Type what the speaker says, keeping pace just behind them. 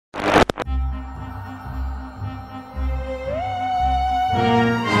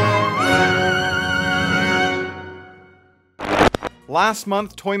Last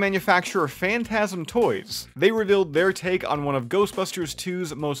month, toy manufacturer Phantasm Toys, they revealed their take on one of Ghostbusters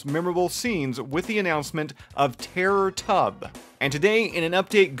 2's most memorable scenes with the announcement of Terror Tub. And today, in an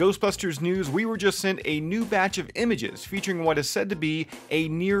update Ghostbusters news, we were just sent a new batch of images featuring what is said to be a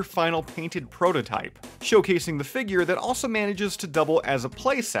near-final painted prototype, showcasing the figure that also manages to double as a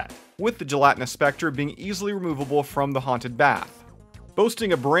playset, with the gelatinous specter being easily removable from the haunted bath.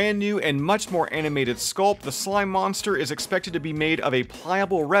 Boasting a brand new and much more animated sculpt, the slime monster is expected to be made of a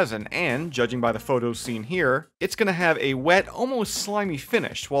pliable resin and, judging by the photos seen here, it's going to have a wet, almost slimy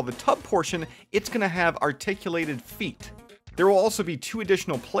finish, while the tub portion, it's going to have articulated feet. There will also be 2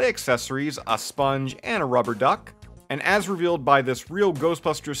 additional play accessories, a sponge and a rubber duck. And as revealed by this real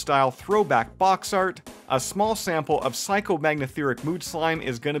Ghostbusters-style throwback box art, a small sample of psychomagnetheric mood slime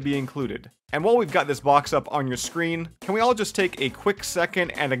is going to be included. And while we've got this box up on your screen, can we all just take a quick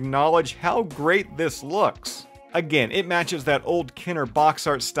second and acknowledge how great this looks? Again, it matches that old Kenner box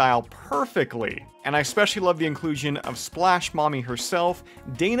art style perfectly. And I especially love the inclusion of Splash Mommy herself,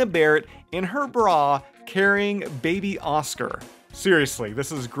 Dana Barrett, in her bra, carrying baby Oscar. Seriously,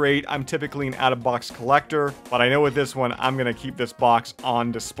 this is great. I'm typically an out-of-box collector, but I know with this one, I'm gonna keep this box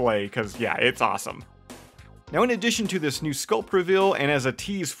on display, because yeah, it's awesome. Now, in addition to this new sculpt reveal, and as a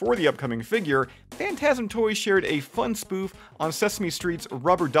tease for the upcoming figure, Phantasm Toys shared a fun spoof on Sesame Street's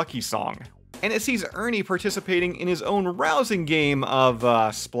Rubber Ducky song. And it sees Ernie participating in his own rousing game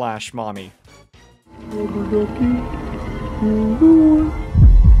of, Splash Mommy. Rubber ducky,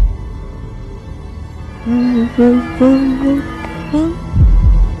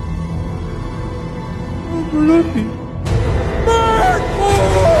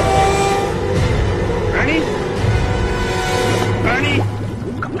 Ernie? Ernie?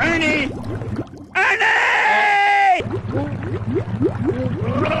 Ernie? Ernie!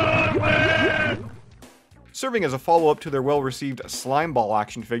 Serving as a follow-up to their well-received Slime Ball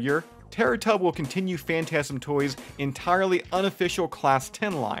action figure, Terror Tub will continue Phantasm Toys' entirely unofficial Class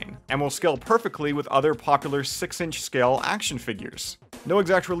 10 line, and will scale perfectly with other popular 6-inch scale action figures. No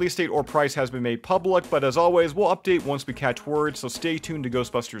exact release date or price has been made public, but as always, we'll update once we catch word, so stay tuned to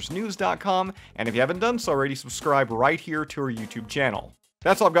GhostbustersNews.com, and if you haven't done so already, subscribe right here to our YouTube channel.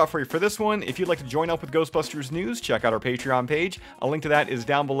 That's all I've got for you for this one. If you'd like to join up with Ghostbusters News, check out our Patreon page. A link to that is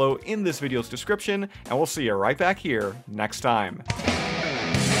down below in this video's description, and we'll see you right back here next time.